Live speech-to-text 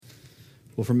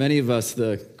Well, for many of us,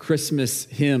 the Christmas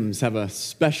hymns have a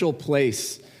special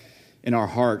place in our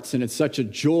hearts, and it's such a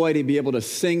joy to be able to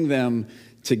sing them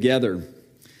together.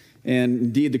 And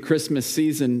indeed, the Christmas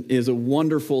season is a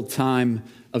wonderful time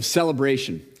of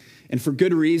celebration, and for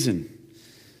good reason.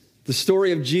 The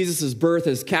story of Jesus' birth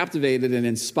has captivated and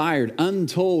inspired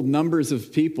untold numbers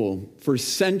of people for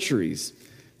centuries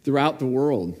throughout the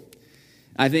world.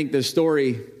 I think the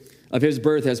story of his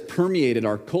birth has permeated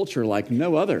our culture like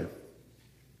no other.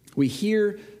 We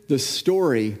hear the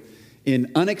story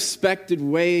in unexpected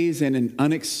ways and in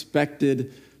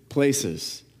unexpected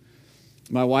places.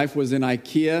 My wife was in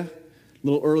IKEA a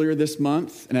little earlier this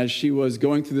month, and as she was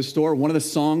going through the store, one of the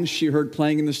songs she heard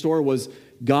playing in the store was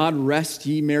 "God Rest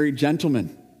Ye Merry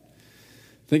Gentlemen."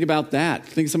 Think about that.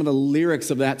 Think of some of the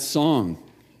lyrics of that song.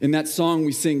 In that song,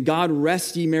 we sing, "God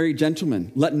rest ye merry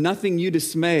gentlemen, let nothing you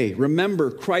dismay.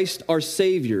 Remember, Christ our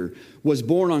Savior was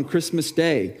born on Christmas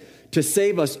Day to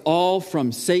save us all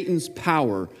from Satan's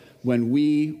power when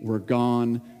we were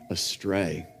gone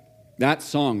astray." That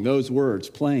song, those words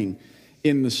playing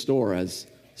in the store as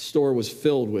the store was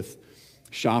filled with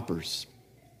shoppers.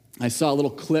 I saw a little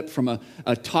clip from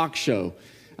a talk show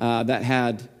that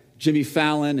had Jimmy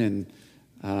Fallon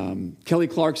and Kelly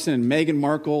Clarkson and Meghan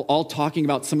Markle all talking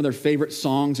about some of their favorite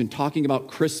songs and talking about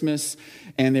Christmas.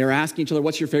 And they were asking each other,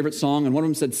 "What's your favorite song?" And one of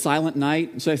them said, "Silent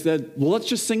Night." And so I said, "Well, let's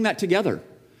just sing that together."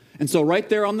 And so right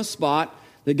there on the spot,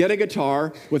 they get a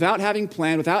guitar, without having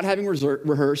planned, without having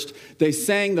rehearsed, they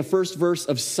sang the first verse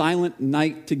of Silent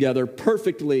Night together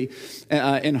perfectly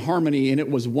in harmony, and it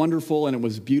was wonderful and it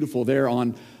was beautiful there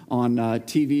on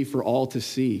TV for all to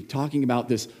see, talking about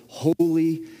this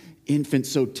holy infant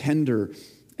so tender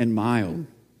and mild.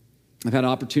 I've had an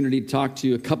opportunity to talk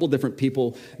to a couple different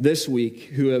people this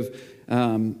week who have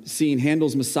seen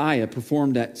Handel's Messiah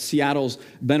performed at Seattle's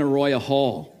Benaroya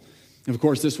Hall. Of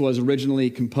course, this was originally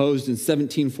composed in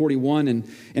 1741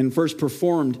 and first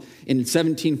performed in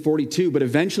 1742, but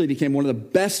eventually became one of the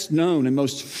best known and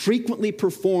most frequently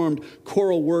performed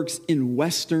choral works in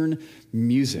Western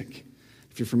music.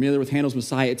 If you're familiar with Handel's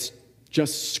Messiah, it's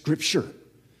just Scripture.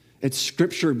 It's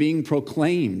Scripture being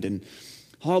proclaimed, and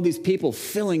all these people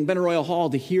filling Benaroya Hall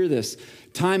to hear this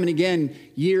time and again,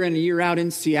 year in and year out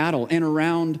in Seattle and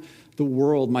around the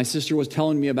world. My sister was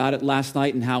telling me about it last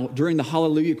night and how during the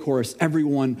Hallelujah chorus,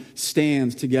 everyone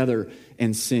stands together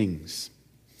and sings.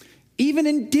 Even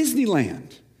in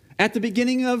Disneyland, at the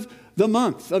beginning of the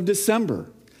month of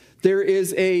December, there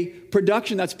is a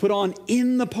production that's put on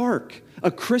in the park,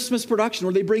 a Christmas production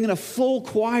where they bring in a full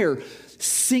choir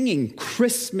singing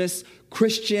Christmas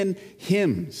Christian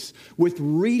hymns with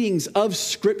readings of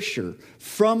Scripture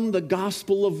from the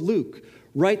Gospel of Luke,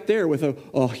 right there with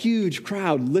a huge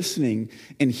crowd listening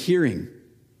and hearing.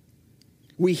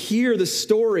 We hear the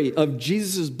story of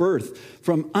Jesus' birth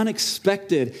from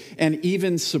unexpected and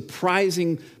even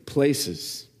surprising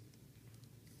places.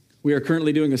 We are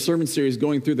currently doing a sermon series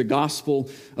going through the Gospel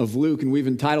of Luke, and we've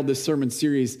entitled this sermon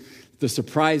series, "The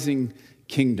Surprising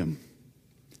Kingdom."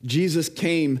 Jesus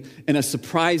came in a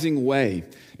surprising way,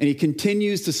 and he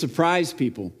continues to surprise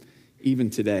people even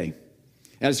today.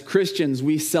 As Christians,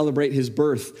 we celebrate his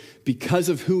birth because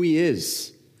of who he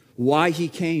is, why he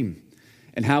came,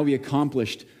 and how he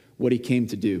accomplished what he came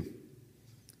to do.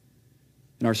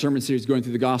 And our sermon series going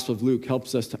through the Gospel of Luke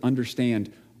helps us to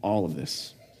understand all of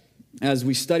this. As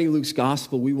we study Luke's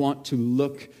Gospel, we want to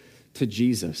look to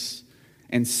Jesus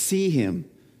and see him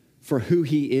for who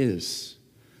he is.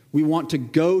 We want to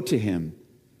go to him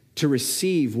to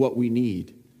receive what we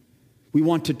need. We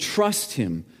want to trust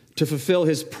him to fulfill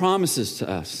his promises to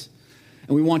us.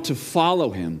 And we want to follow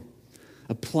him,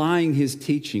 applying his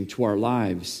teaching to our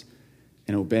lives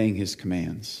and obeying his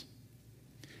commands.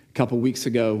 A couple weeks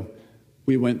ago,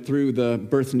 we went through the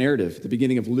birth narrative, the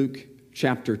beginning of Luke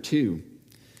chapter 2.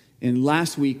 And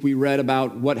last week, we read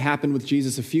about what happened with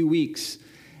Jesus a few weeks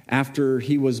after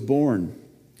he was born,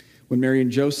 when Mary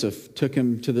and Joseph took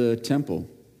him to the temple.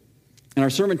 And our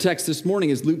sermon text this morning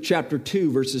is Luke chapter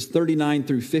 2, verses 39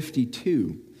 through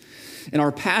 52. And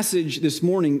our passage this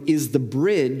morning is the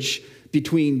bridge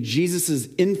between Jesus'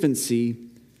 infancy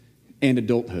and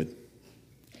adulthood.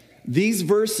 These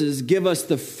verses give us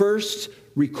the first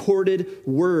recorded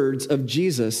words of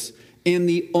Jesus and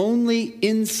the only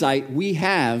insight we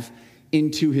have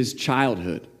into his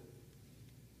childhood.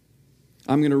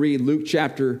 I'm going to read Luke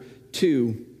chapter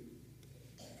 2,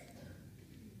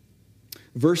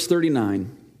 verse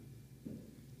 39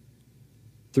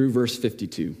 through verse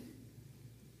 52.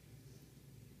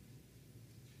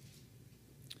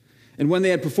 And when they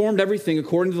had performed everything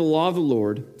according to the law of the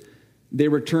Lord, they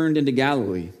returned into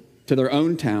Galilee, to their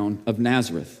own town of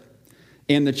Nazareth.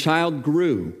 And the child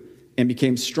grew and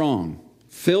became strong,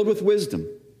 filled with wisdom,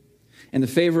 and the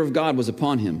favor of God was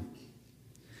upon him.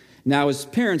 Now his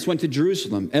parents went to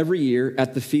Jerusalem every year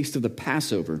at the feast of the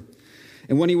Passover.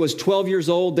 And when he was 12 years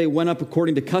old, they went up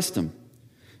according to custom.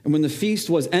 And when the feast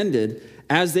was ended,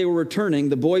 as they were returning,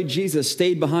 the boy Jesus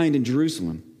stayed behind in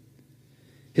Jerusalem.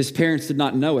 His parents did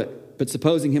not know it, but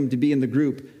supposing him to be in the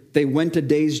group, they went a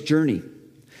day's journey.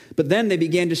 But then they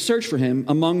began to search for him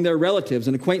among their relatives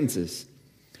and acquaintances.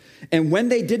 And when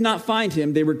they did not find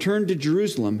him, they returned to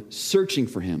Jerusalem, searching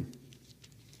for him.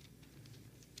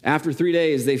 After 3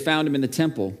 days, they found him in the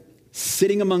temple,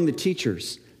 sitting among the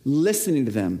teachers, listening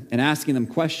to them and asking them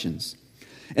questions.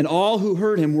 And all who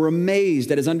heard him were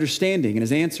amazed at his understanding and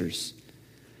his answers.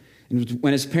 And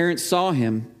when his parents saw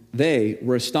him, they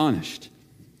were astonished.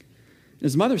 And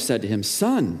his mother said to him,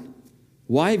 "Son,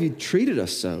 why have you treated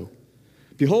us so?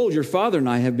 Behold, your father and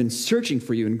I have been searching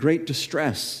for you in great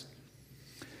distress."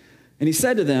 And he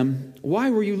said to them, "Why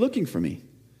were you looking for me?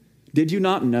 Did you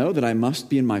not know that I must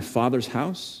be in my Father's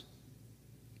house?"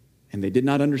 And they did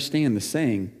not understand the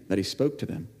saying that he spoke to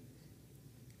them.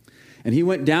 And he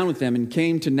went down with them and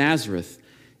came to Nazareth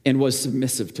and was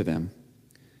submissive to them.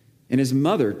 And his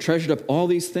mother treasured up all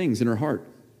these things in her heart.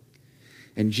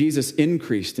 And Jesus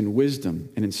increased in wisdom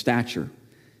and in stature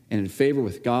and in favor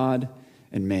with God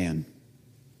and man.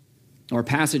 Our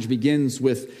passage begins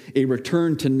with a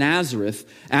return to Nazareth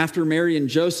after Mary and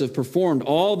Joseph performed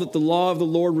all that the law of the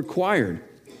Lord required.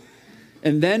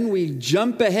 And then we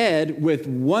jump ahead with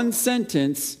one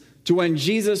sentence to when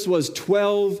Jesus was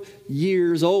 12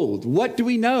 years old. What do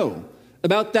we know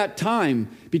about that time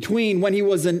between when he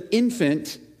was an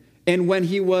infant and when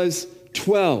he was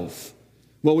 12?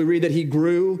 Well, we read that he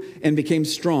grew and became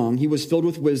strong. He was filled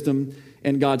with wisdom,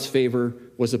 and God's favor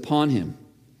was upon him.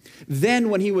 Then,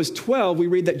 when he was 12, we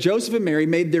read that Joseph and Mary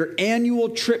made their annual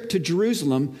trip to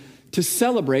Jerusalem to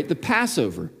celebrate the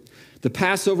Passover. The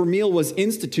Passover meal was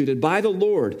instituted by the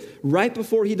Lord right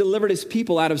before he delivered his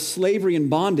people out of slavery and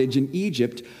bondage in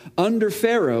Egypt under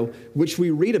Pharaoh, which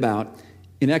we read about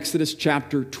in Exodus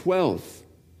chapter 12.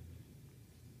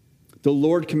 The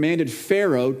Lord commanded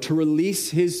Pharaoh to release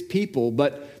his people,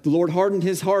 but the Lord hardened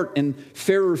his heart, and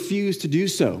Pharaoh refused to do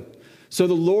so. So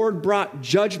the Lord brought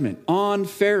judgment on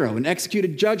Pharaoh and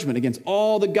executed judgment against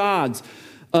all the gods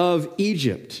of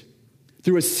Egypt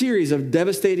through a series of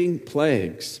devastating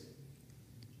plagues.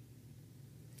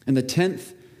 And the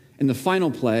 10th and the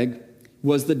final plague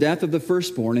was the death of the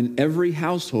firstborn in every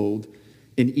household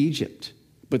in Egypt.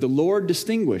 But the Lord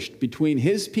distinguished between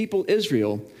his people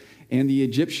Israel and the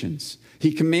Egyptians.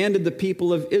 He commanded the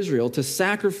people of Israel to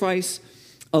sacrifice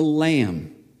a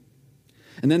lamb.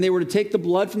 And then they were to take the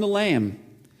blood from the lamb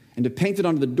and to paint it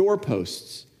onto the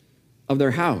doorposts of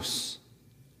their house.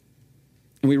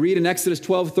 And we read in Exodus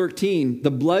 12:13, "The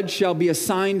blood shall be a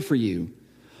sign for you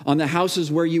on the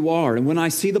houses where you are. And when I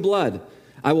see the blood,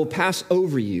 I will pass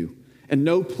over you, and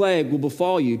no plague will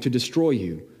befall you to destroy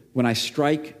you when I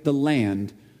strike the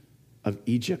land of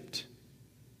Egypt."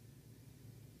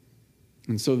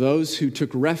 And so those who took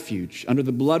refuge under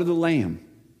the blood of the lamb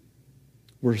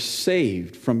were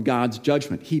saved from God's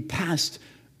judgment. He passed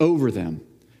over them,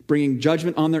 bringing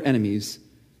judgment on their enemies,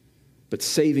 but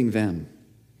saving them.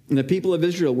 And the people of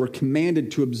Israel were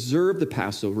commanded to observe the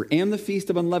Passover and the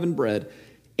Feast of Unleavened Bread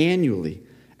annually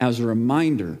as a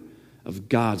reminder of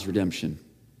God's redemption.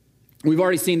 We've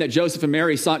already seen that Joseph and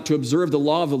Mary sought to observe the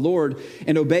law of the Lord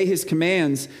and obey his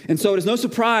commands. And so it is no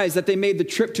surprise that they made the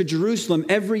trip to Jerusalem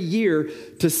every year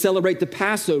to celebrate the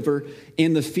Passover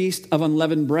and the Feast of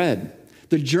Unleavened Bread.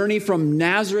 The journey from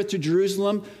Nazareth to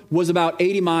Jerusalem was about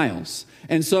 80 miles.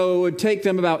 And so it would take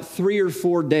them about 3 or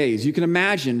 4 days. You can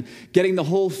imagine getting the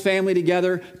whole family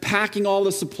together, packing all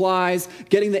the supplies,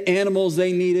 getting the animals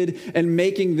they needed, and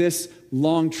making this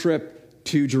long trip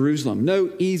to Jerusalem.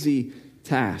 No easy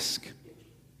task.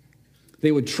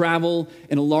 They would travel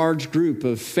in a large group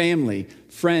of family,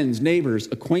 friends, neighbors,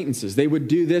 acquaintances. They would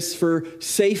do this for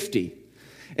safety.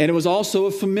 And it was also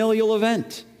a familial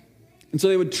event. And so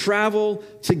they would travel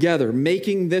together,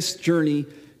 making this journey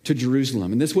to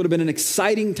Jerusalem. And this would have been an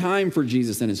exciting time for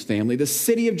Jesus and his family. The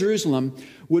city of Jerusalem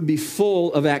would be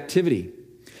full of activity.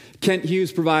 Kent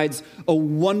Hughes provides a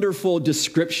wonderful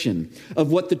description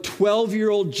of what the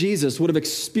 12-year-old Jesus would have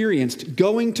experienced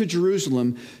going to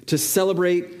Jerusalem to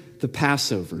celebrate the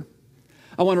Passover.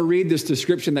 I want to read this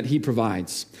description that he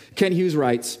provides. Kent Hughes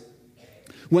writes,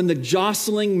 "When the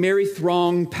jostling merry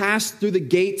throng passed through the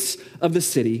gates of the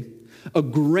city, a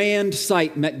grand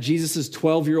sight met Jesus'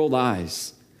 12-year-old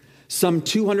eyes. Some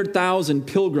 200,000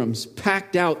 pilgrims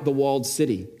packed out the walled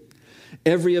city.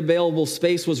 Every available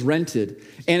space was rented,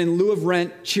 and in lieu of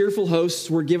rent, cheerful hosts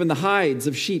were given the hides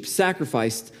of sheep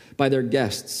sacrificed by their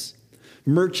guests.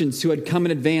 Merchants who had come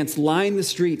in advance lined the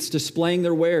streets displaying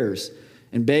their wares,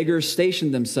 and beggars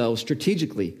stationed themselves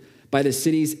strategically by the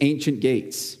city's ancient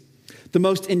gates. The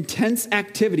most intense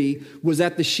activity was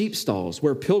at the sheep stalls,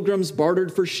 where pilgrims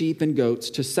bartered for sheep and goats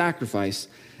to sacrifice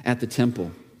at the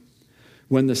temple.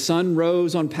 When the sun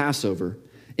rose on Passover,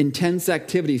 intense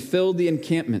activity filled the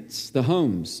encampments, the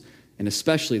homes, and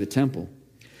especially the temple.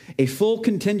 A full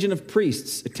contingent of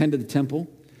priests attended the temple.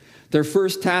 Their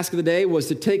first task of the day was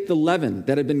to take the leaven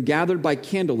that had been gathered by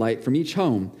candlelight from each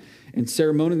home and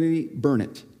ceremonially burn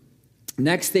it.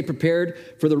 Next, they prepared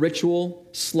for the ritual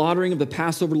slaughtering of the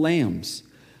Passover lambs.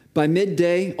 By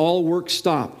midday, all work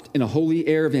stopped, and a holy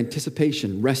air of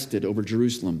anticipation rested over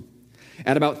Jerusalem.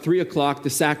 At about 3 o'clock, the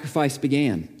sacrifice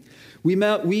began. We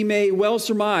may well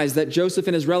surmise that Joseph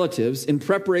and his relatives, in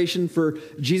preparation for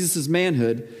Jesus'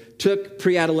 manhood, took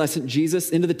pre-adolescent Jesus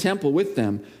into the temple with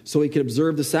them so he could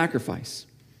observe the sacrifice.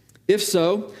 If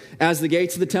so, as the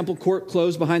gates of the temple court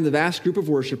closed behind the vast group of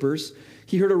worshipers,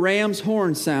 he heard a ram's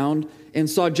horn sound and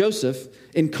saw Joseph,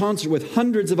 in concert with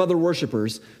hundreds of other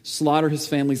worshipers, slaughter his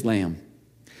family's lamb.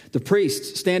 The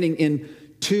priests, standing in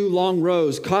 2 long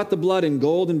rows, caught the blood in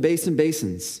golden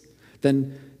basins,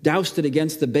 then doused it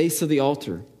against the base of the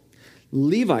altar.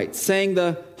 Levites sang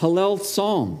the Hallel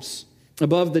Psalms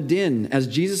above the din as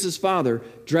Jesus' father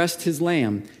dressed his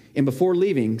lamb, and before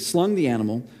leaving, slung the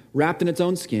animal, wrapped in its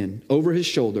own skin, over his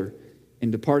shoulder,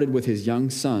 and departed with his young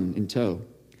son in tow.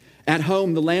 At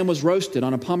home, the lamb was roasted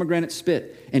on a pomegranate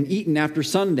spit and eaten after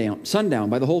sundown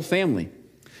by the whole family.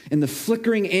 In the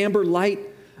flickering amber light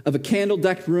of a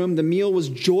candle-decked room, the meal was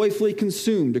joyfully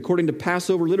consumed according to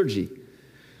Passover liturgy,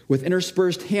 with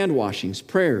interspersed hand washings,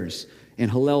 prayers,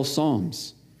 and Hallel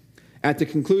psalms. At the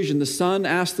conclusion, the son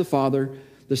asked the father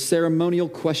the ceremonial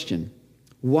question,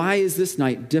 "Why is this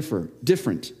night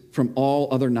different from all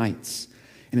other nights?"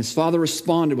 And his father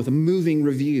responded with a moving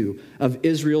review of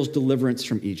Israel's deliverance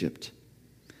from Egypt.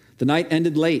 The night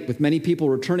ended late, with many people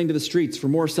returning to the streets for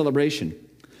more celebration.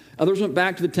 Others went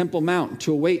back to the Temple Mount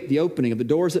to await the opening of the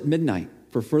doors at midnight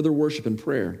for further worship and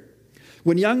prayer.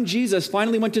 When young Jesus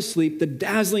finally went to sleep, the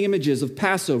dazzling images of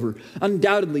Passover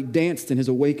undoubtedly danced in his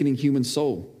awakening human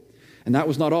soul. And that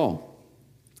was not all.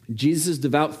 Jesus'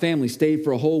 devout family stayed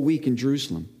for a whole week in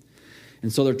Jerusalem.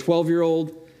 And so their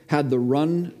 12-year-old had the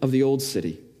run of the old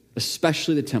city,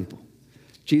 especially the temple.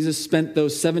 Jesus spent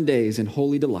those 7 days in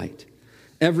holy delight.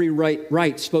 Every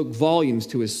rite spoke volumes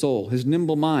to his soul. His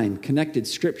nimble mind connected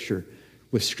Scripture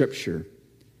with Scripture,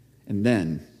 and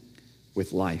then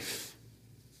with life.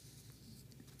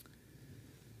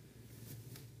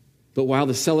 But while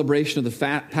the celebration of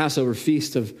the Passover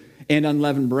feast and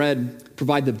unleavened bread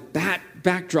provide the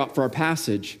backdrop for our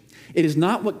passage, it is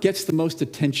not what gets the most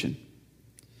attention.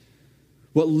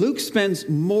 What Luke spends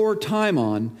more time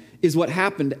on is what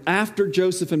happened after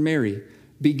Joseph and Mary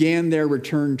began their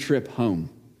return trip home.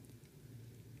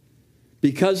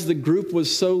 Because the group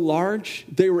was so large,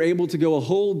 they were able to go a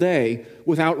whole day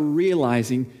without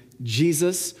realizing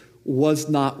Jesus was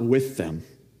not with them.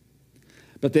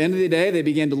 But at the end of the day, they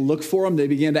began to look for him. They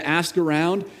began to ask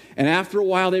around. And after a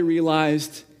while, they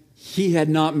realized he had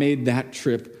not made that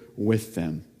trip with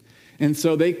them. And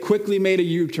so they quickly made a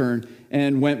U-turn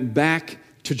and went back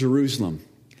to Jerusalem.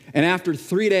 And after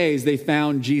 3 days, they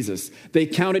found Jesus. They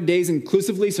counted days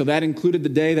inclusively, so that included the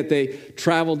day that they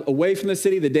traveled away from the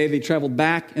city, the day they traveled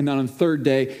back, and then on the 3rd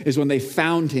day is when they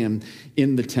found him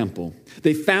in the temple.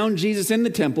 They found Jesus in the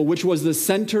temple, which was the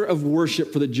center of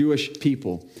worship for the Jewish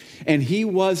people. And he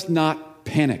was not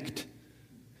panicked.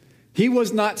 He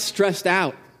was not stressed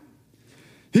out.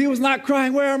 He was not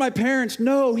crying, "Where are my parents?"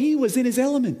 No, he was in his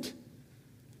element.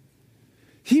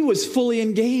 He was fully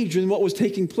engaged in what was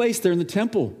taking place there in the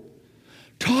temple,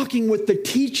 talking with the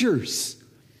teachers,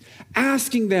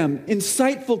 asking them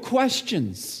insightful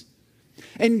questions,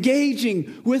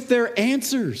 engaging with their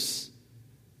answers.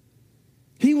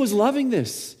 He was loving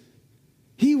this.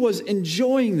 He was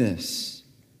enjoying this.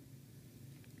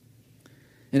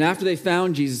 And after they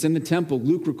found Jesus in the temple,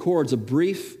 Luke records a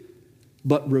brief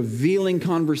but revealing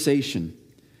conversation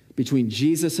between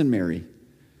Jesus and Mary,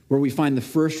 where we find the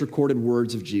first recorded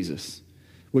words of Jesus,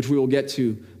 which we will get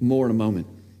to more in a moment.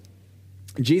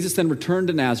 Jesus then returned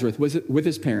to Nazareth with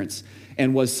his parents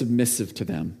and was submissive to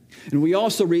them. And we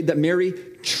also read that Mary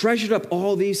treasured up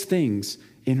all these things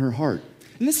in her heart.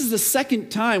 And this is the second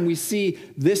time we see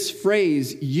this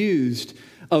phrase used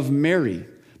of Mary.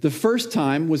 The first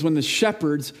time was when the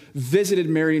shepherds visited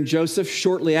Mary and Joseph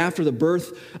shortly after the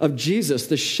birth of Jesus.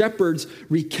 The shepherds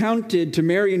recounted to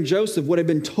Mary and Joseph what had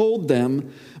been told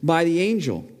them by the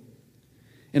angel.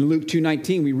 In Luke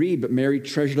 2:19 we read, "But Mary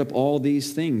treasured up all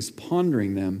these things,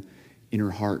 pondering them in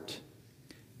her heart."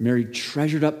 Mary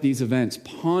treasured up these events,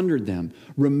 pondered them,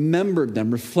 remembered them,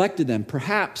 reflected them.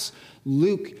 Perhaps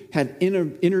Luke had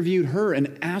interviewed her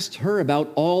and asked her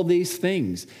about all these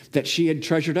things that she had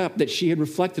treasured up, that she had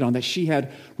reflected on, that she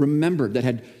had remembered, that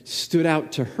had stood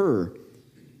out to her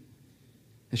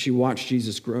as she watched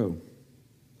Jesus grow.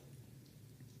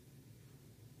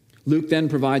 Luke then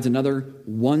provides another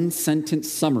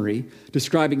one-sentence summary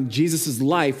describing Jesus'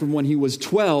 life from when he was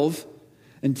 12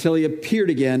 until he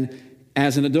appeared again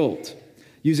as an adult.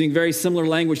 Using very similar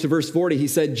language to verse 40, he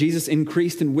said, Jesus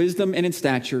increased in wisdom and in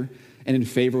stature and in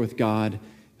favor with God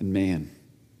and man.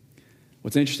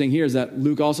 What's interesting here is that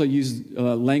Luke also used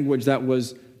language that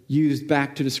was used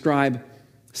back to describe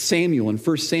Samuel in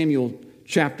 1 Samuel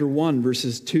chapter 1,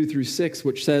 verses 2 through 6,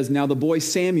 which says, "Now the boy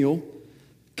Samuel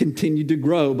continued to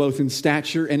grow both in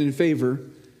stature and in favor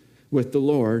with the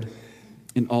Lord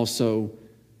and also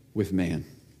with man."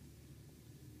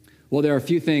 Well, there are a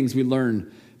few things we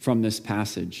learn from this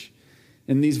passage.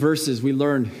 In these verses, we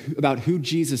learn about who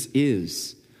Jesus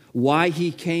is, why he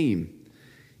came,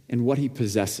 and what he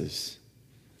possesses.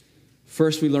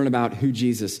 First, we learn about who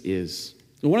Jesus is.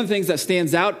 And one of the things that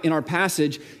stands out in our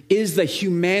passage is the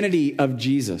humanity of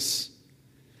Jesus.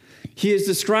 He is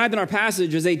described in our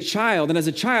passage as a child, and as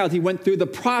a child, he went through the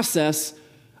process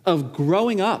of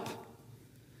growing up.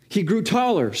 He grew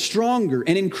taller, stronger,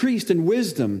 and increased in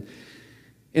wisdom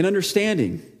and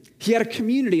understanding. He had a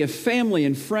community of family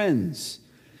and friends.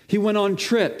 He went on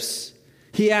trips.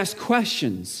 He asked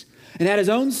questions and had his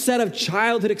own set of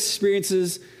childhood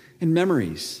experiences and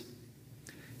memories.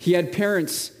 He had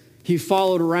parents he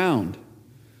followed around,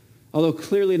 although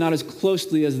clearly not as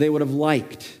closely as they would have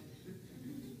liked.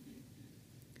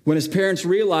 When his parents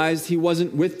realized he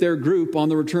wasn't with their group on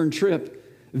the return trip,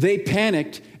 they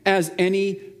panicked as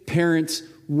any parents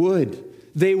would.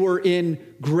 They were in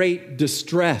great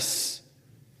distress.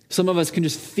 Some of us can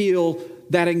just feel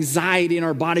that anxiety in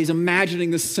our bodies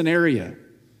imagining this scenario,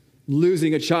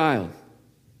 losing a child.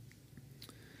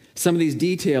 Some of these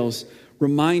details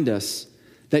remind us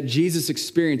that Jesus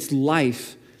experienced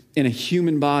life in a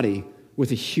human body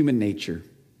with a human nature.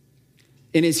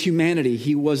 In his humanity,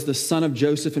 he was the son of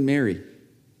Joseph and Mary.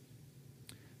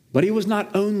 But he was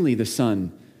not only the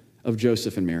son of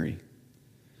Joseph and Mary.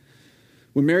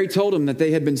 When Mary told him that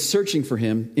they had been searching for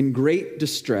him in great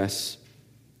distress,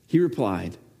 he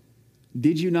replied,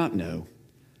 "Did you not know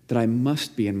that I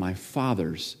must be in my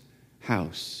Father's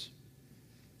house?"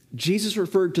 Jesus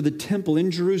referred to the temple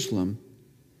in Jerusalem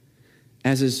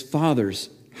as his Father's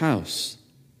house.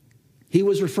 He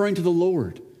was referring to the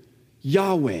Lord,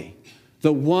 Yahweh,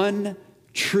 the one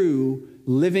true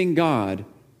living God,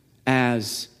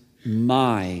 as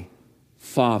my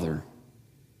Father.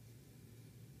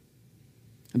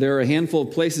 There are a handful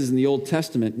of places in the Old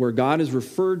Testament where God is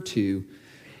referred to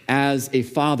as a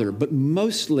father, but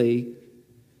mostly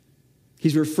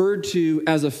he's referred to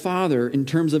as a father in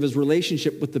terms of his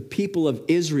relationship with the people of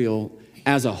Israel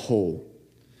as a whole.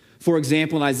 For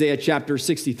example, in Isaiah chapter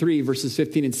 63, verses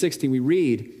 15 and 16, we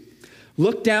read,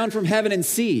 "Look down from heaven and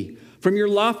see, from your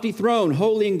lofty throne,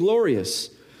 holy and glorious,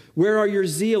 where are your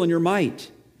zeal and your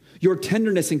might? Your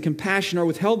tenderness and compassion are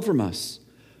withheld from us.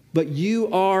 But you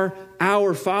are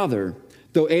our Father,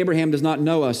 though Abraham does not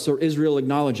know us or Israel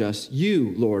acknowledge us.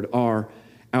 You, Lord, are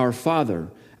our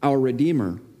Father, our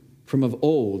Redeemer. From of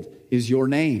old is your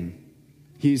name."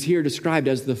 He's here described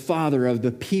as the Father of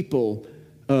the people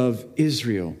of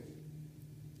Israel.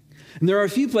 And there are a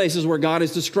few places where God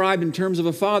is described in terms of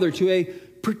a father to a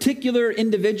particular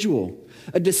individual,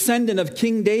 a descendant of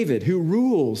King David who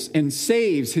rules and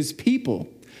saves his people.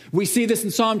 We see this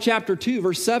in Psalm chapter 2,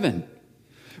 verse 7.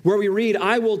 Where we read,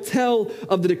 "I will tell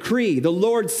of the decree. The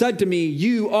Lord said to me,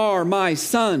 you are my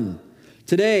son.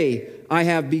 Today I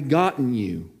have begotten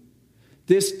you."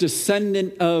 This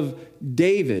descendant of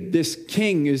David, this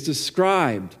king, is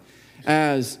described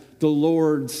as the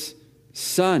Lord's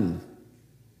son.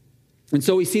 And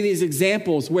so we see these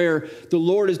examples where the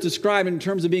Lord is described in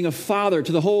terms of being a father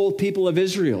to the whole people of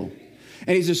Israel.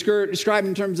 And he's described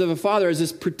in terms of a father as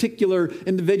this particular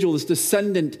individual, this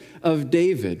descendant of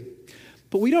David.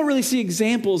 But we don't really see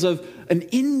examples of an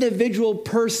individual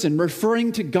person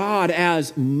referring to God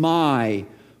as my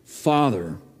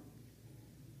Father.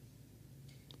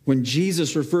 When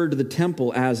Jesus referred to the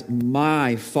temple as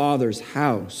my Father's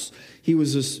house, he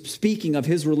was speaking of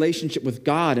his relationship with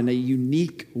God in a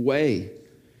unique way.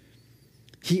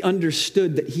 He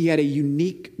understood that he had a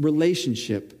unique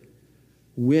relationship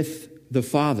with the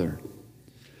Father.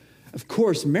 Of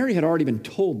course, Mary had already been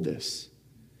told this.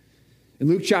 In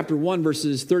Luke chapter 1,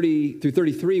 verses 30 through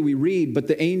 33, we read, "But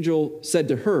the angel said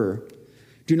to her,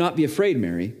 'Do not be afraid,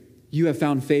 Mary. You have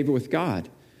found favor with God.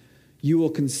 You will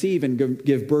conceive and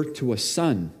give birth to a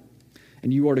son,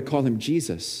 and you are to call him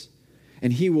Jesus.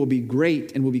 And he will be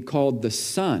great and will be called the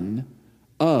Son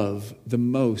of the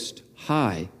Most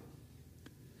High.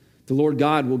 The Lord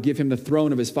God will give him the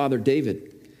throne of his father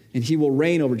David, and he will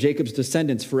reign over Jacob's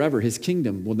descendants forever. His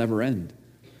kingdom will never end.'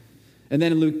 And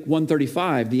then in Luke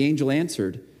 1:35, the angel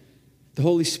answered, 'The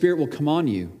Holy Spirit will come on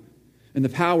you, and the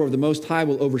power of the Most High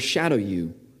will overshadow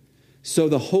you. So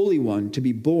the Holy One to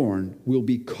be born will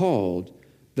be called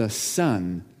the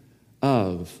Son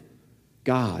of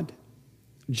God.'"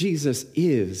 Jesus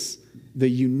is the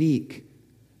unique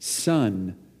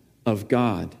Son of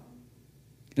God.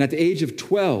 And at the age of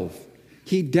 12,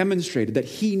 he demonstrated that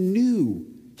he knew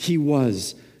he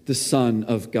was the Son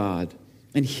of God.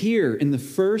 And here in the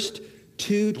first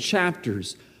 2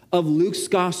 chapters of Luke's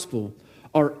gospel,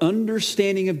 our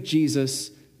understanding of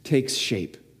Jesus takes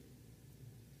shape.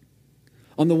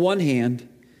 On the one hand,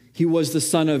 he was the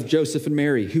son of Joseph and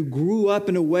Mary, who grew up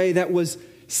in a way that was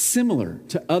similar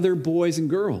to other boys and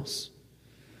girls.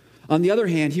 On the other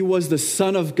hand, he was the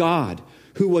Son of God,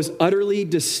 who was utterly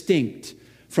distinct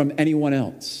from anyone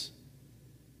else.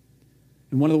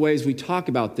 And one of the ways we talk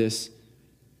about this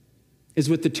is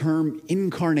with the term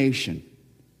incarnation.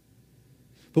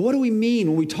 But what do we mean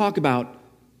when we talk about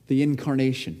the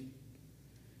incarnation?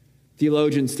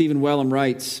 Theologian Stephen Wellum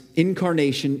writes,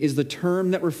 "Incarnation is the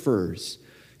term that refers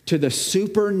to the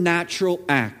supernatural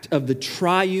act of the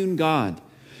triune God,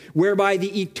 whereby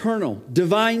the eternal,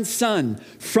 divine Son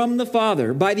from the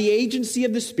Father, by the agency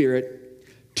of the Spirit,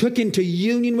 took into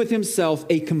union with himself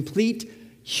a complete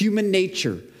human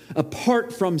nature,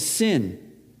 apart from sin.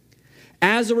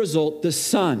 As a result, the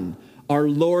Son, our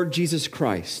Lord Jesus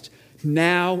Christ,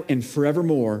 now and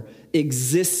forevermore,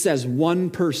 exists as one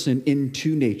person in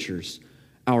 2 natures,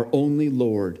 our only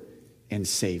Lord and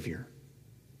Savior."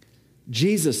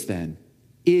 Jesus, then,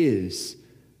 is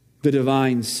the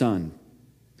divine Son.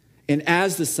 And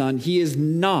as the Son, he is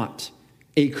not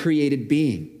a created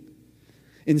being.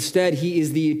 Instead, he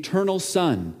is the eternal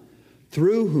Son,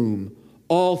 through whom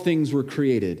all things were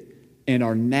created and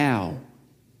are now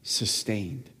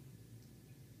sustained.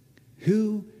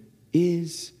 Who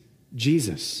is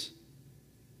Jesus?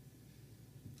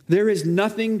 There is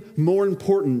nothing more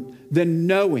important than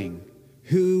knowing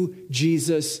who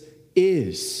Jesus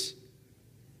is.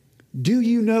 Do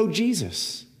you know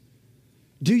Jesus?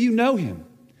 Do you know him?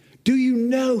 Do you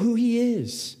know who he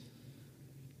is?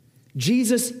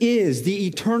 Jesus is the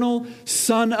eternal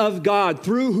Son of God,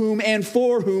 through whom and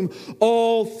for whom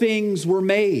all things were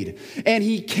made. And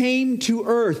he came to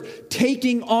earth,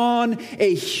 taking on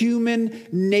a human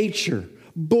nature,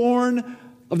 born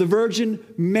of the Virgin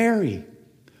Mary,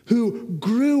 who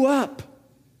grew up,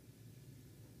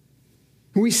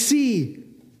 who we see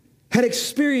had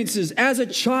experiences as a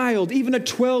child, even a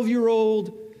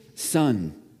 12-year-old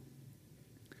son.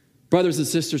 Brothers and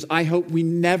sisters, I hope we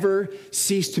never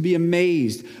cease to be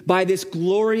amazed by this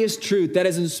glorious truth that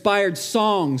has inspired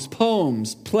songs,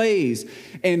 poems, plays,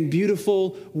 and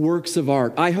beautiful works of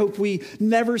art. I hope we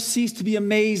never cease to be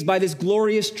amazed by this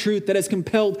glorious truth that has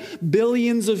compelled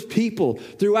billions of people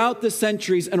throughout the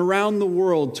centuries and around the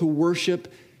world to worship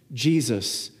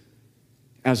Jesus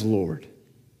as Lord.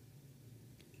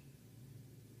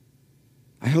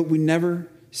 I hope we never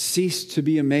cease to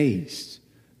be amazed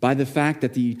by the fact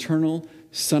that the eternal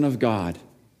Son of God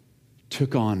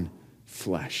took on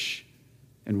flesh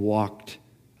and walked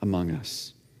among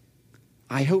us.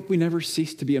 I hope we never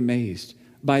cease to be amazed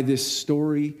by this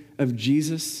story of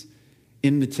Jesus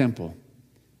in the temple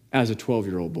as a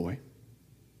 12-year-old boy.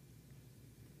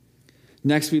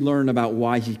 Next, we learn about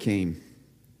why he came.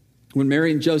 When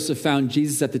Mary and Joseph found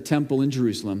Jesus at the temple in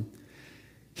Jerusalem,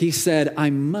 he said, "I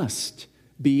must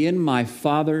be in my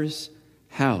Father's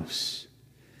house."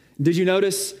 Did you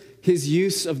notice his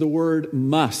use of the word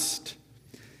must?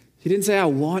 He didn't say, "I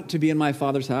want to be in my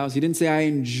Father's house." He didn't say, "I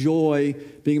enjoy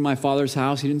being in my Father's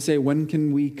house." He didn't say, "When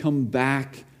can we come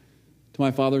back to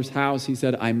my Father's house?" He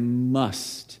said, "I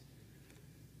must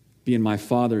be in my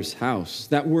Father's house."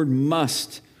 That word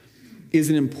must is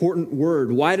an important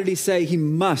word. Why did he say he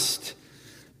must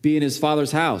be in his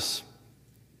Father's house?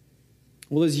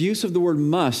 Well, his use of the word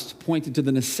must pointed to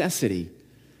the necessity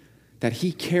that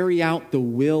he carry out the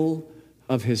will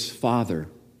of his Father.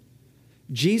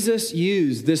 Jesus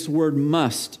used this word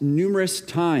must numerous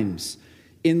times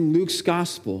in Luke's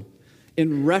gospel,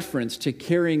 in reference to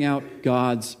carrying out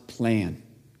God's plan.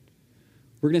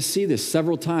 We're going to see this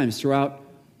several times throughout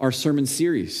our sermon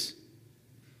series.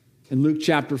 In Luke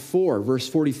chapter 4, verse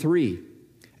 43,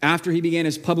 after he began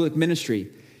his public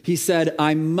ministry, he said,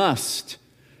 I must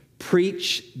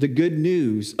preach the good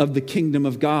news of the kingdom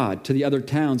of God to the other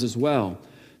towns as well,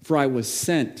 for I was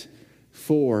sent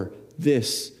for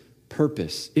this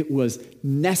purpose. It was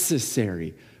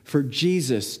necessary for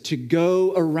Jesus to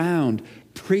go around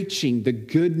preaching the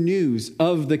good news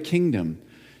of the kingdom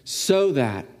so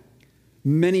that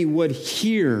many would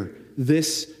hear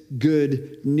this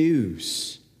good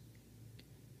news.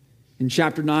 In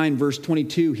chapter 9, verse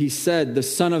 22, he said, the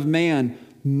Son of Man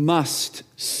must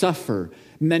suffer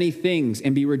many things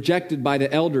and be rejected by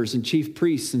the elders and chief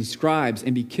priests and scribes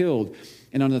and be killed,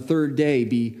 and on the third day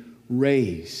be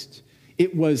raised.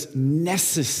 It was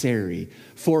necessary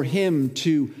for him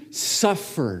to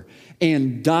suffer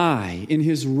and die in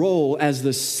his role as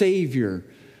the Savior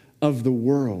of the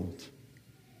world.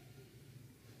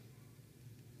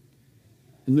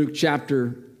 In Luke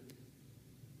chapter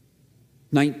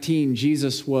 19,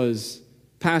 Jesus was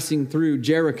passing through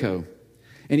Jericho,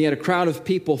 and he had a crowd of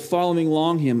people following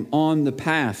along him on the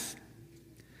path.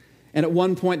 And at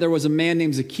one point, there was a man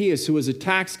named Zacchaeus who was a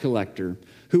tax collector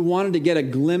who wanted to get a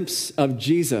glimpse of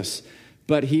Jesus,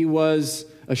 but he was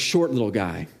a short little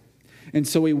guy. And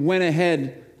so he went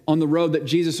ahead on the road that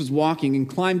Jesus was walking and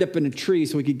climbed up in a tree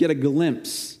so he could get a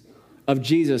glimpse of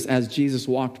Jesus as Jesus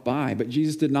walked by. But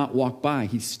Jesus did not walk by.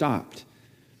 He stopped.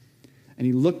 And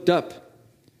he looked up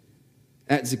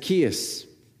at Zacchaeus.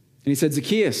 And he said,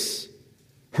 Zacchaeus,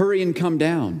 hurry and come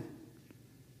down,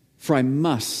 for I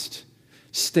must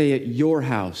stay at your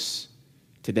house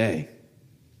today.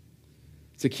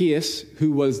 Zacchaeus,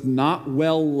 who was not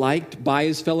well liked by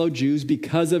his fellow Jews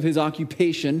because of his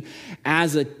occupation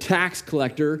as a tax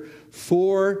collector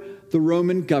for the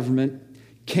Roman government,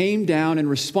 came down and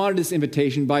responded to this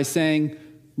invitation by saying,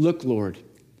 look, Lord,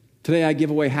 today I give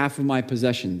away half of my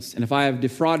possessions, and if I have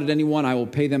defrauded anyone, I will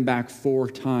pay them back 4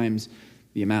 times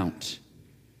the amount.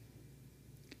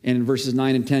 And in verses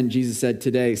 9 and 10, Jesus said,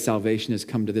 today salvation has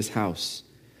come to this house,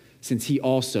 since he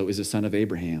also is a son of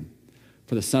Abraham.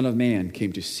 For the Son of Man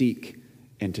came to seek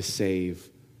and to save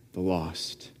the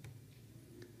lost.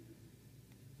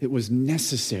 It was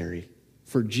necessary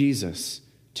for Jesus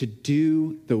to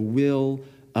do the will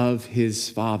of his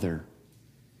Father.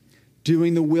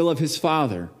 Doing the will of his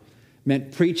Father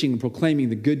meant preaching and proclaiming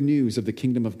the good news of the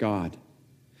kingdom of God.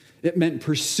 It meant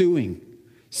pursuing,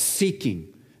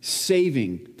 seeking,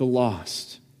 saving the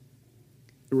lost.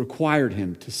 It required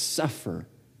him to suffer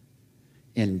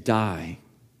and die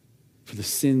for the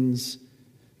sins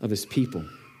of his people.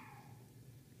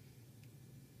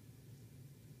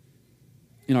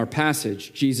 In our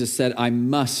passage, Jesus said, I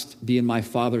must be in my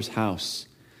Father's house,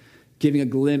 giving a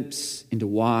glimpse into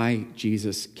why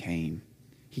Jesus came.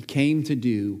 He came to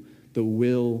do the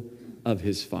will of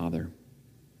his Father.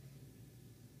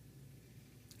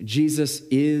 Jesus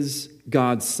is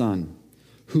God's Son,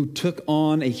 who took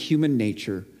on a human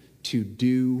nature to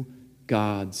do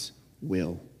God's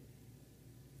will.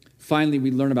 Finally, we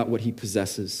learn about what he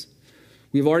possesses.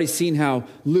 We've already seen how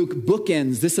Luke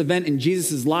bookends this event in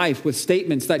Jesus' life with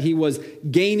statements that he was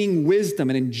gaining wisdom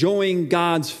and enjoying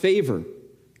God's favor.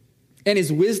 And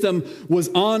his wisdom was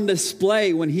on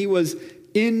display when he was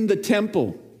in the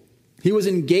temple. He was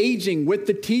engaging with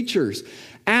the teachers,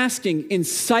 asking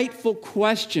insightful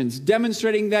questions,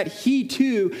 demonstrating that he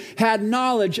too had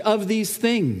knowledge of these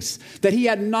things, that he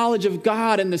had knowledge of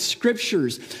God and the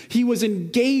scriptures. He was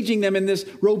engaging them in this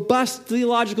robust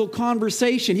theological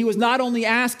conversation. He was not only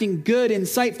asking good,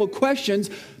 insightful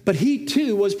questions, but he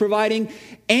too was providing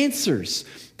answers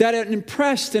that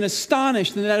impressed and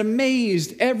astonished and that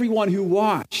amazed everyone who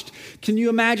watched. Can you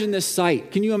imagine this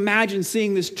sight? Can you imagine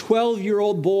seeing this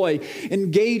 12-year-old boy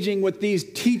engaging with these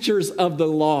teachers of the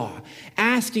law,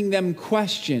 asking them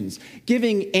questions,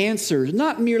 giving answers,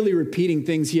 not merely repeating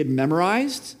things he had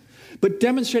memorized, but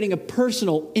demonstrating a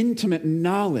personal, intimate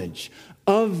knowledge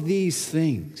of these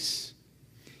things?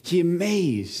 He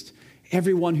amazed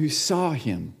everyone who saw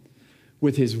him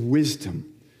with his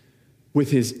wisdom,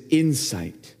 with his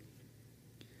insight.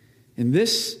 And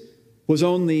this was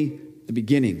only the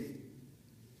beginning.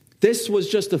 This was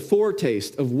just a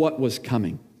foretaste of what was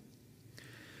coming.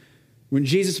 When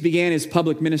Jesus began his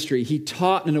public ministry, he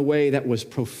taught in a way that was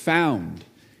profound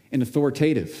and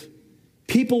authoritative.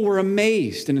 People were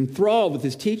amazed and enthralled with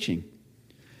his teaching.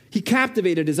 He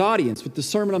captivated his audience with the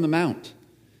Sermon on the Mount.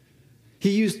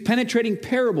 He used penetrating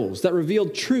parables that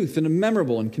revealed truth in a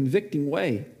memorable and convicting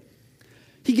way.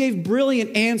 He gave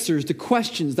brilliant answers to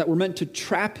questions that were meant to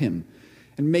trap him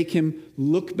and make him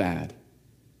look bad.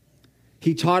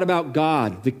 He taught about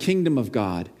God, the kingdom of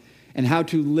God, and how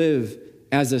to live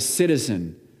as a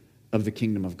citizen of the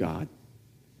kingdom of God.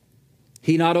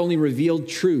 He not only revealed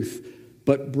truth,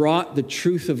 but brought the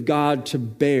truth of God to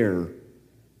bear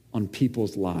on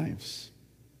people's lives.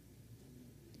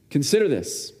 Consider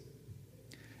this.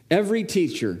 Every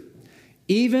teacher,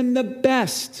 even the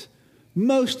best,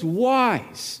 most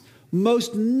wise,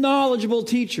 most knowledgeable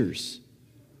teachers,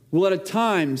 will at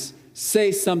times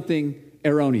say something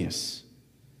erroneous.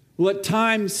 Will at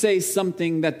times say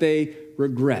something that they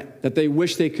regret, that they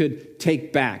wish they could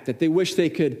take back, that they wish they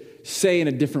could say in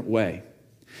a different way.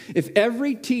 If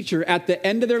every teacher at the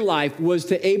end of their life was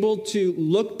able to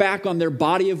look back on their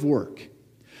body of work,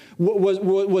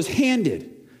 was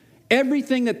handed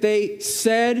everything that they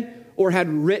said or had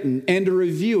written and to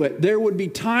review it, there would be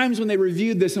times when they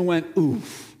reviewed this and went,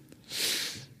 oof,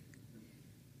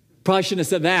 probably shouldn't have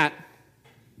said that.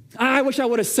 I wish I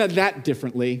would have said that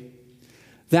differently.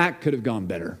 That could have gone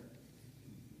better.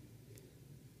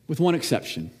 With one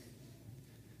exception,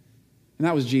 and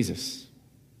that was Jesus.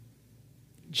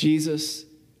 Jesus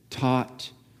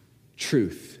taught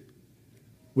truth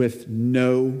with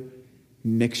no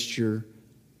mixture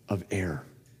of error.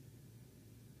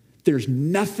 There's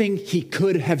nothing he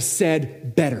could have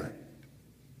said better.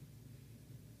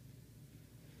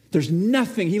 There's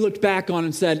nothing he looked back on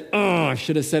and said, oh, I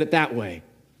should have said it that way.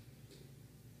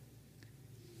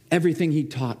 Everything he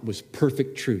taught was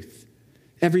perfect truth.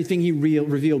 Everything he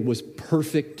revealed was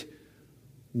perfect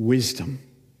wisdom.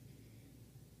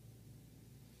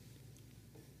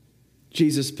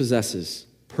 Jesus possesses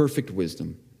perfect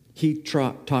wisdom. He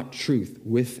taught truth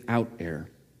without error.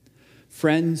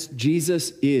 Friends,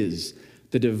 Jesus is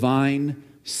the divine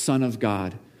Son of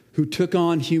God who took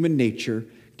on human nature,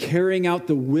 carrying out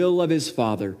the will of his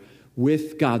Father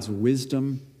with God's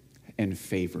wisdom and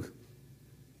favor.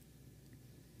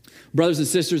 Brothers and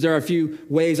sisters, there are a few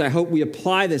ways I hope we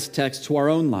apply this text to our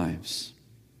own lives.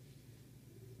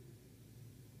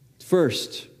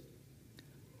 First,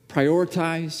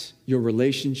 prioritize your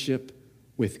relationship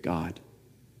with God.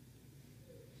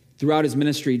 Throughout his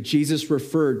ministry, Jesus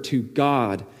referred to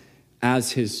God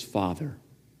as his Father.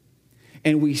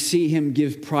 And we see him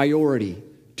give priority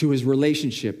to his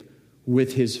relationship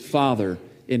with his Father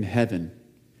in heaven,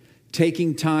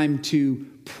 taking time to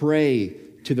pray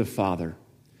to the Father,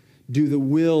 do the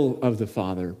will of the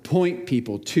Father, point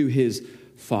people to his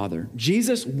Father.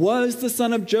 Jesus was the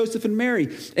son of Joseph and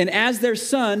Mary, and as their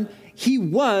son, he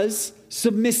was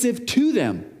submissive to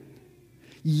them.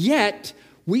 Yet,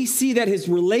 we see that his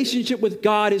relationship with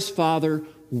God, his Father,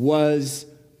 was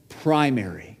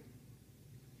primary.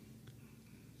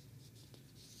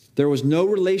 There was no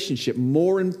relationship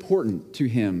more important to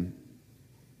him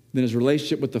than his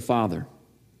relationship with the Father.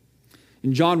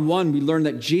 In John 1, we learn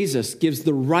that Jesus gives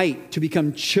the right to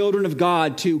become children of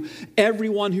God to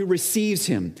everyone who receives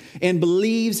him and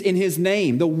believes in his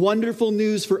name. The wonderful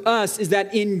news for us is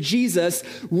that in Jesus,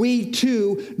 we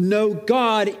too know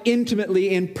God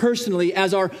intimately and personally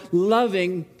as our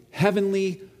loving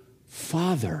heavenly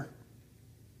Father.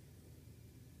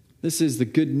 This is the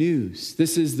good news.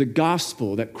 This is the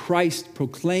gospel that Christ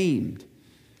proclaimed.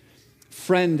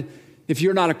 Friend, if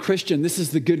you're not a Christian, this is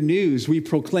the good news we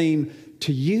proclaim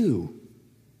to you.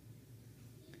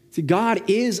 See, God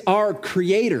is our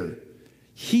creator.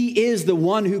 He is the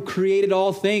one who created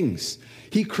all things.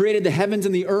 He created the heavens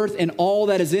and the earth and all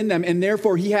that is in them, and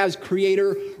therefore he has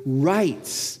creator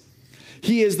rights.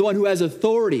 He is the one who has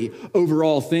authority over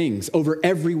all things, over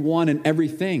everyone and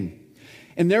everything.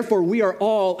 And therefore we are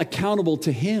all accountable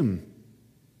to him.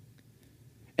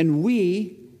 And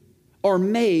we are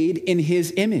made in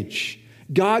his image.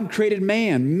 God created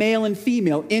man, male and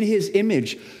female, in his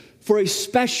image for a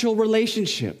special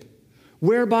relationship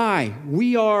whereby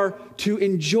we are to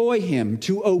enjoy him,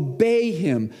 to obey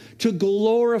him, to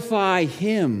glorify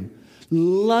him,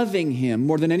 loving him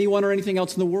more than anyone or anything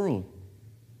else in the world.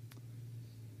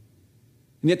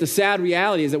 And yet the sad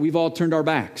reality is that we've all turned our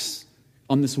backs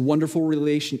on this wonderful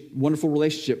relationship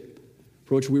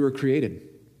for which we were created.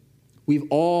 We've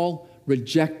all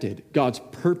rejected God's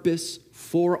purpose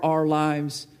for our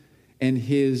lives and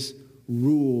his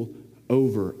rule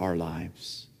over our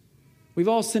lives. We've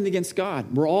all sinned against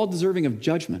God. We're all deserving of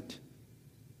judgment.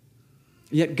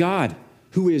 Yet God,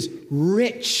 who is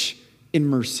rich in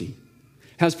mercy,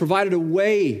 has provided a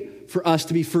way for us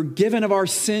to be forgiven of our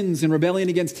sins and rebellion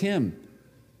against him,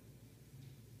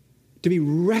 to be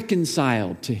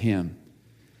reconciled to him,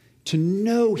 to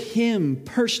know him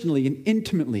personally and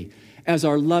intimately as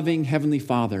our loving heavenly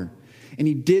Father. And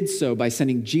he did so by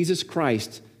sending Jesus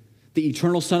Christ, the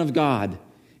eternal Son of God,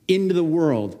 into the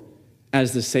world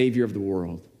as the Savior of the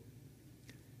world.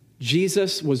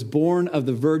 Jesus was born of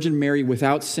the Virgin Mary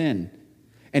without sin,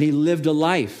 and he lived a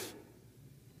life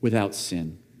without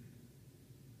sin.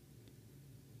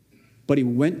 But he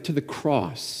went to the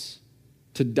cross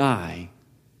to die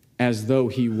as though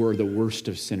he were the worst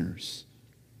of sinners.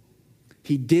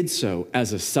 He did so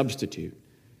as a substitute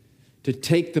to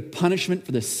take the punishment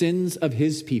for the sins of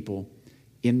his people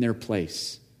in their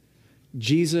place.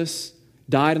 Jesus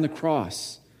died on the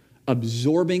cross,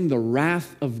 absorbing the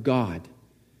wrath of God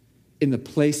in the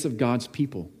place of God's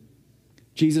people.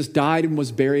 Jesus died and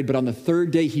was buried, but on the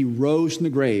third day he rose from the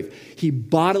grave. He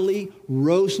bodily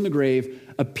rose from the grave,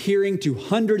 appearing to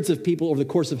hundreds of people over the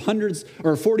course of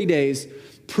 40 days,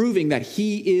 proving that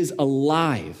he is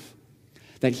alive,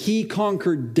 that he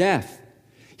conquered death.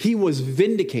 He was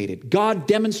vindicated. God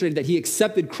demonstrated that he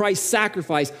accepted Christ's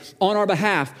sacrifice on our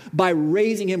behalf by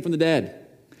raising him from the dead.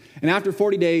 And after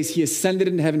 40 days, he ascended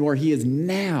into heaven, where he is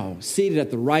now seated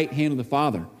at the right hand of the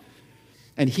Father.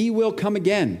 And he will come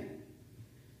again.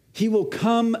 He will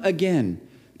come again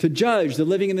to judge the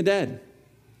living and the dead.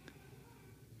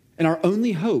 And our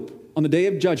only hope on the day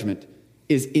of judgment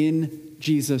is in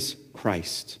Jesus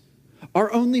Christ.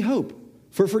 Our only hope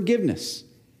for forgiveness,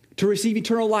 to receive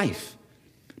eternal life,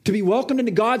 to be welcomed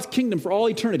into God's kingdom for all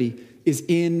eternity is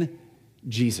in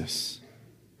Jesus.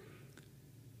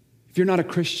 If you're not a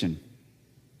Christian,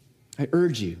 I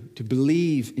urge you to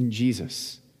believe in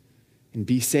Jesus and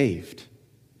be saved.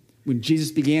 When Jesus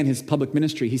began his public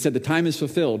ministry, he said, "The time is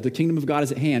fulfilled. The kingdom of God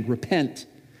is at hand. Repent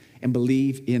and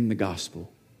believe in the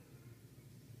gospel."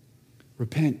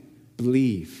 Repent,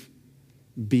 believe,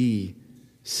 be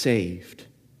saved.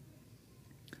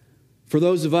 For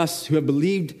those of us who have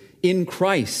believed in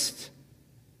Christ,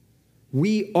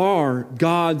 we are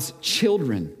God's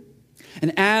children.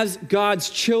 And as God's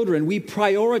children, we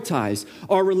prioritize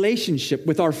our relationship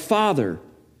with our Father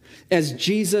as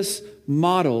Jesus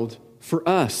modeled for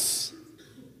us.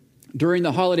 During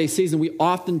the holiday season, we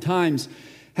oftentimes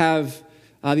have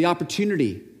the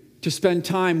opportunity to spend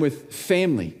time with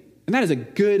family. And that is a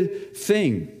good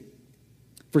thing.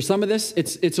 For some of this,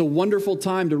 it's a wonderful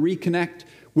time to reconnect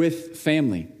with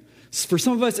family. For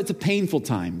some of us, it's a painful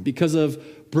time because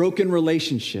of broken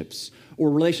relationships or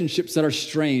relationships that are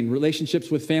strained, relationships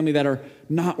with family that are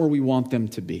not where we want them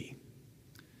to be.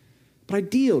 But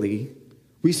ideally,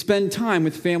 we spend time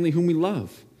with family whom we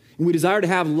love. And we desire to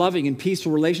have loving and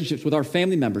peaceful relationships with our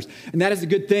family members. And that is a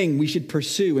good thing we should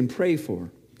pursue and pray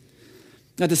for.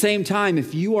 At the same time,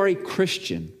 if you are a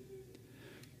Christian,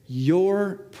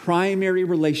 your primary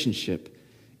relationship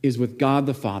is with God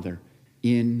the Father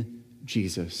in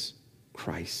Jesus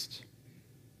Christ.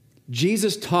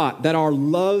 Jesus taught that our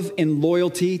love and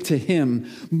loyalty to him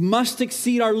must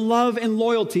exceed our love and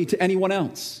loyalty to anyone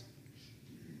else.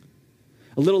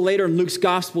 A little later in Luke's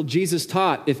gospel, Jesus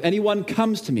taught, "If anyone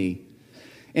comes to me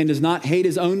and does not hate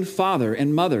his own father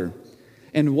and mother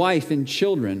and wife and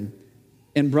children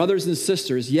and brothers and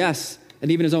sisters, yes,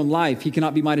 and even his own life, he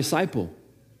cannot be my disciple."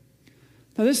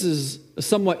 Now, this is a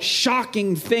somewhat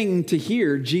shocking thing to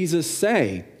hear Jesus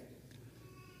say.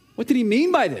 What did he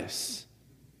mean by this?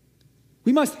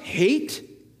 We must hate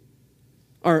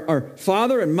our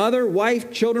father and mother,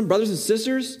 wife, children, brothers and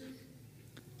sisters,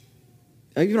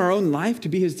 even our own life, to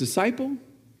be his disciple?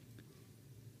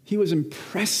 He was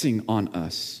impressing on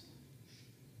us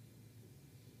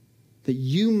that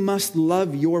you must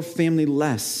love your family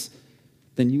less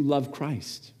than you love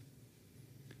Christ.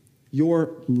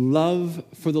 Your love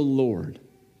for the Lord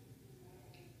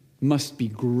must be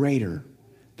greater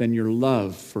than your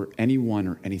love for anyone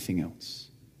or anything else.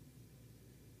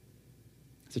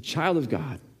 As a child of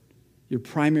God, your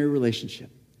primary relationship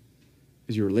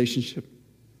is your relationship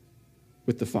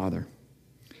with the Father.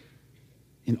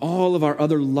 And all of our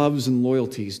other loves and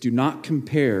loyalties do not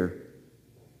compare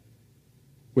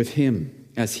with him,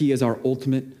 as he is our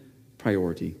ultimate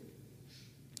priority.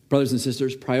 Brothers and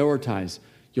sisters, prioritize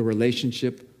your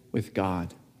relationship with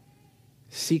God.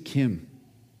 Seek him.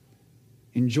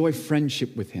 Enjoy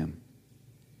friendship with him.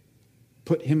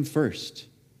 Put him first.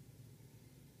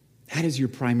 That is your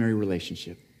primary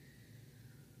relationship.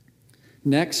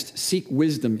 Next, seek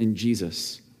wisdom in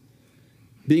Jesus.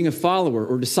 Being a follower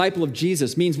or disciple of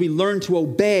Jesus means we learn to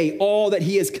obey all that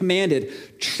he has commanded,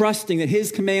 trusting that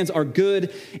his commands are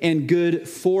good and good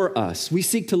for us. We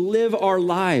seek to live our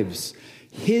lives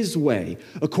his way,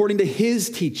 according to his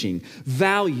teaching,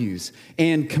 values,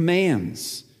 and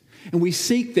commands. And we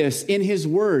seek this in his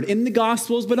word, in the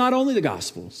Gospels, but not only the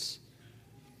Gospels.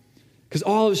 Because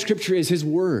all of Scripture is his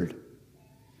word.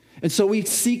 And so we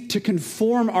seek to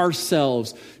conform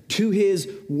ourselves to his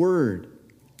word.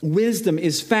 wisdom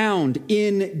is found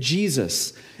in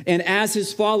Jesus. And as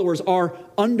his followers, our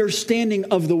understanding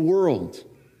of the world,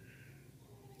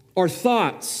 our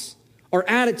thoughts, our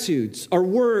attitudes, our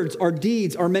words, our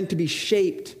deeds are meant to be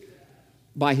shaped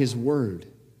by his word.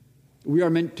 We are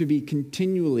meant to be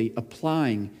continually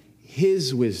applying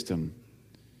his wisdom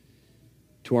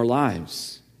to our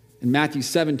lives. In Matthew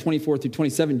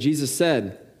 7:24-27, Jesus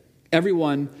said,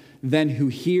 "Everyone then who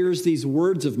hears these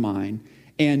words of mine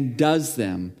and does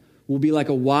them will be like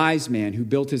a wise man who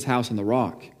built his house on the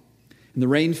rock. And the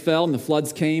rain fell, and the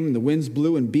floods came, and the winds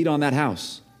blew and beat on that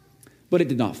house. But it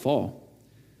did not fall,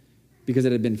 because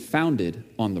it had been founded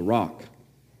on the rock.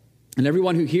 And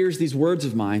everyone who hears these words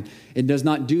of mine and does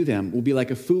not do them will be like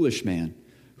a foolish man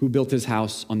who built his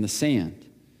house on the sand.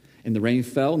 And the rain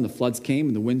fell, and the floods came,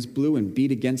 and the winds blew and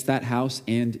beat against that house,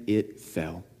 and it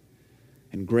fell.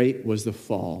 And great was the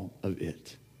fall of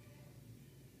it."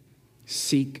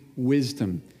 Seek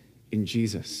wisdom in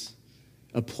Jesus.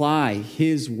 Apply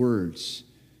his words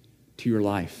to your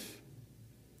life.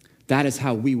 That is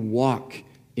how we walk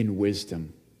in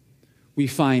wisdom. We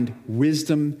find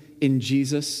wisdom in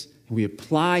Jesus, and we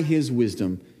apply his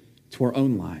wisdom to our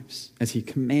own lives as he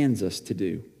commands us to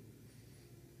do.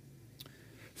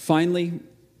 Finally,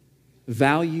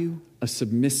 value a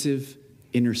submissive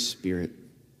inner spirit.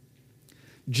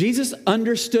 Jesus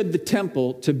understood the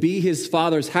temple to be his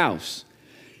Father's house.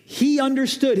 He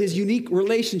understood his unique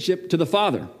relationship to the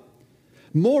Father.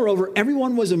 Moreover,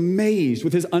 everyone was amazed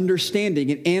with his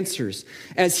understanding and answers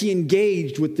as he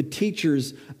engaged with the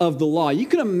teachers of the law. You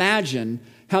can imagine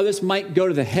how this might go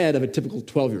to the head of a typical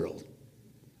 12-year-old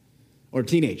or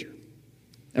teenager.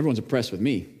 Everyone's impressed with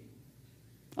me.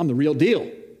 I'm the real deal.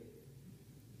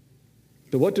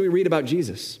 But what do we read about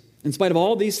Jesus? In spite of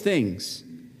all these things,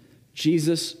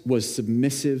 Jesus was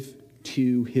submissive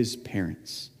to his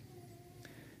parents.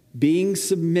 Being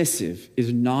submissive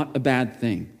is not a bad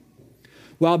thing.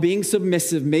 While being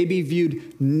submissive may be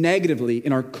viewed negatively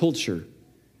in our culture,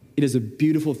 it is a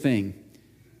beautiful thing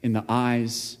in the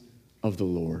eyes of the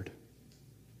Lord.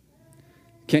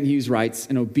 Kent Hughes writes,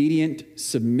 "An obedient,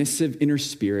 submissive inner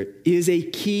spirit is a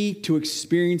key to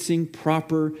experiencing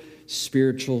proper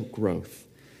spiritual growth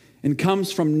and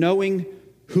comes from knowing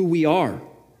who we are.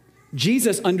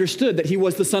 Jesus understood that he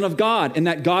was the Son of God and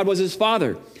that God was his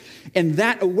Father. And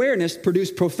that awareness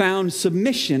produced profound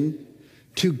submission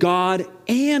to God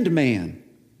and man.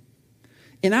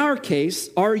 In our case,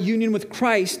 our union with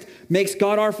Christ makes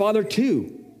God our Father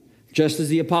too. Just as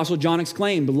the Apostle John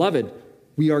exclaimed, 'Beloved,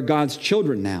 we are God's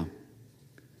children now.'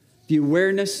 The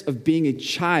awareness of being a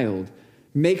child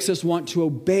makes us want to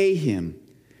obey him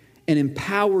and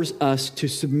empowers us to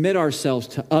submit ourselves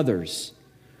to others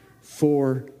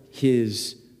for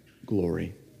his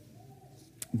glory.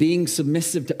 Being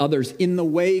submissive to others in the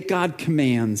way God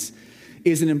commands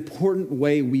is an important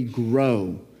way we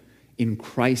grow in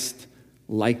Christ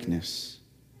likeness.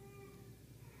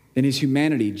 In his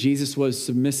humanity, Jesus was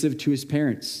submissive to his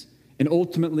parents and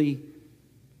ultimately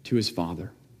to his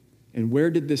Father. And where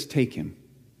did this take him?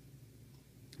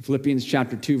 In Philippians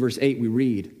chapter 2, verse 8, we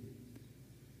read,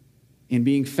 "In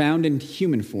being found in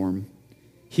human form,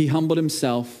 he humbled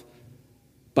himself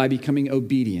by becoming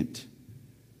obedient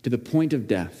to the point of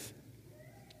death,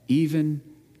 even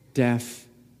death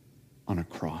on a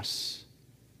cross."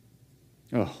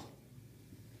 Oh,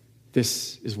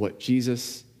 this is what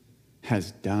Jesus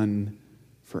has done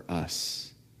for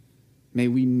us. May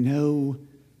we know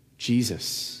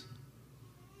Jesus.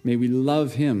 May we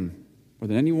love him more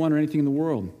than anyone or anything in the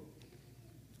world.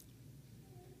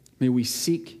 May we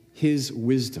seek his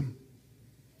wisdom,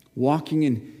 walking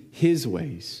in his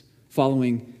ways,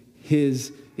 following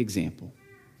his example.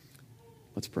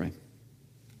 Let's pray.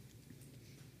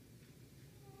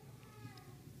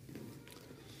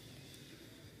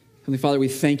 Heavenly Father, we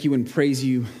thank you and praise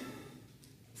you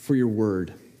for your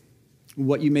word,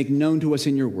 what you make known to us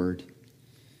in your word.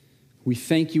 We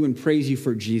thank you and praise you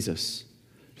for Jesus,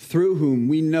 through whom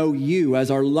we know you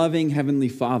as our loving Heavenly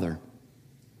Father.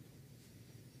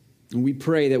 And we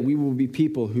pray that we will be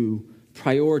people who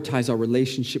prioritize our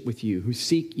relationship with you, who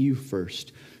seek you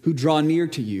first, who draw near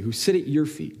to you, who sit at your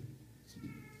feet.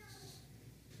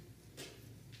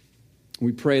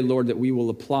 We pray, Lord, that we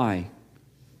will apply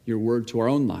your word to our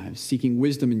own lives, seeking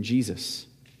wisdom in Jesus,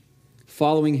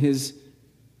 following his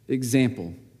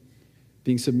example,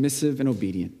 being submissive and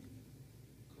obedient,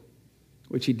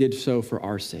 which he did so for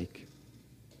our sake.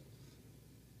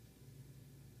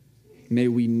 May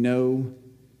we know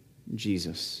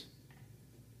Jesus.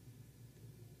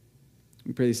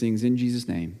 We pray these things in Jesus'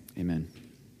 name. Amen.